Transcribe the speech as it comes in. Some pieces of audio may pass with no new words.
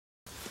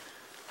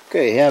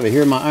Okay, I have it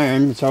here, my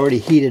iron. It's already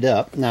heated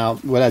up. Now,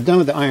 what I've done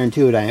with the iron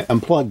too is I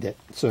unplugged it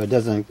so it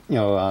doesn't,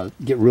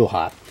 get real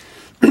hot.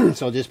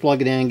 So I'll just plug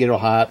it in, get it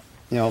hot,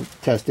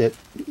 test it,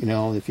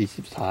 if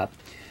it's hot.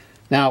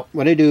 Now,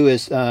 what I do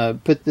is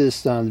put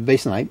this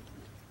basinite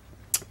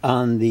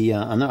on the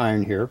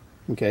iron here.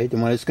 Okay, then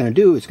what it's going to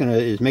do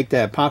is make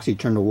that epoxy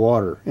turn to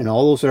water, and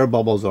all those air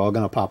bubbles are all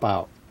going to pop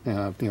out,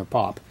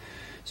 pop.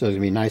 So it's going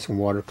to be nice and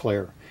water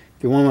clear.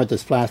 If you want what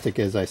this plastic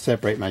is, I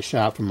separate my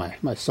shop from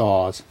my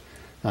saws.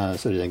 So it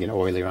doesn't get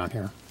oily around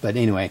here. But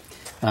anyway,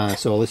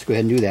 so let's go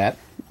ahead and do that.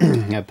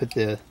 I put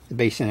the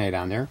basinite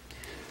on there.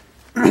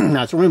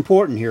 Now it's really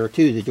important here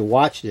too that you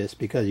watch this,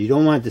 because you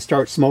don't want it to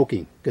start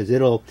smoking, because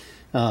it'll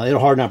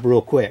harden up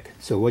real quick.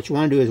 So what you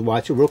want to do is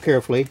watch it real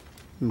carefully.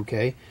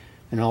 Okay,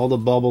 and all the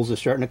bubbles are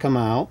starting to come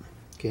out.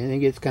 Okay, and it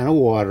gets kind of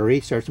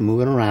watery, starts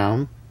moving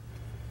around.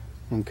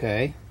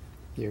 Okay,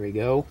 there we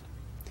go.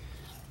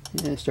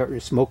 And it's starting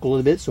to smoke a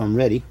little bit, so I'm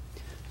ready.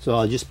 So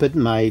I'll just put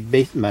my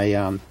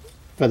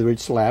feather ridge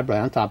slab right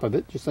on top of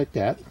it, just like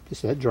that.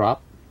 Just let it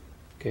drop.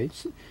 Okay,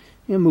 so,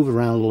 move it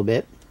around a little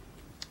bit.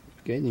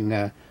 Okay, then you're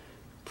gonna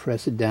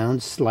press it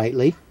down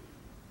slightly.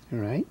 All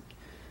right,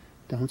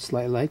 down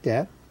slightly like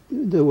that.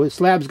 The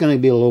slab's going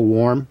to be a little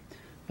warm.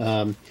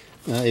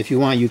 If you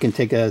want, you can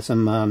take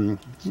some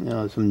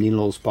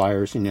needle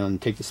pliers,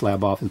 and take the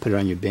slab off and put it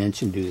on your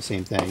bench and do the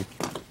same thing.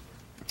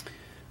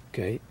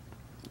 Okay.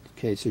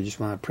 Okay, so you just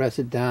want to press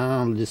it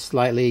down just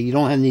slightly. You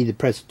don't need to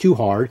press it too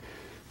hard.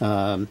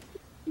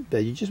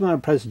 But you just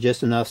want to press it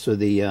just enough so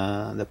the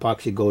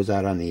epoxy goes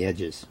out on the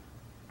edges.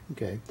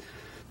 Okay.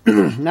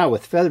 Now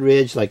with feather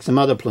ridge, like some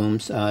other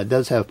plumes, it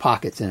does have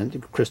pockets in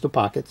it, crystal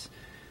pockets,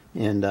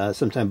 and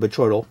sometimes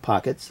botryoidal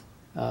pockets.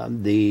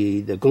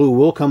 The glue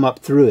will come up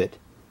through it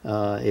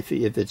if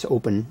it's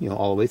open,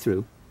 all the way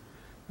through.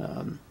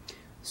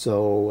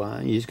 So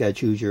you just got to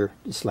choose your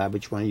slab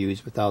which you want to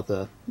use without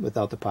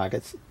the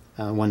pockets.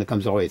 One that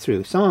comes all the way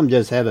through. Some of them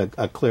just have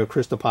a clear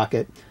crystal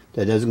pocket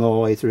that doesn't go all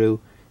the way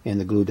through, and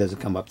the glue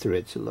doesn't come up through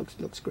it, so it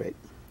looks great.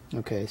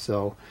 Okay,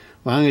 so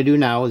what I'm going to do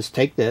now is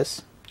take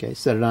this,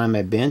 set it on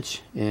my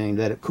bench and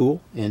let it cool,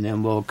 and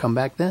then we'll come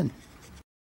back then.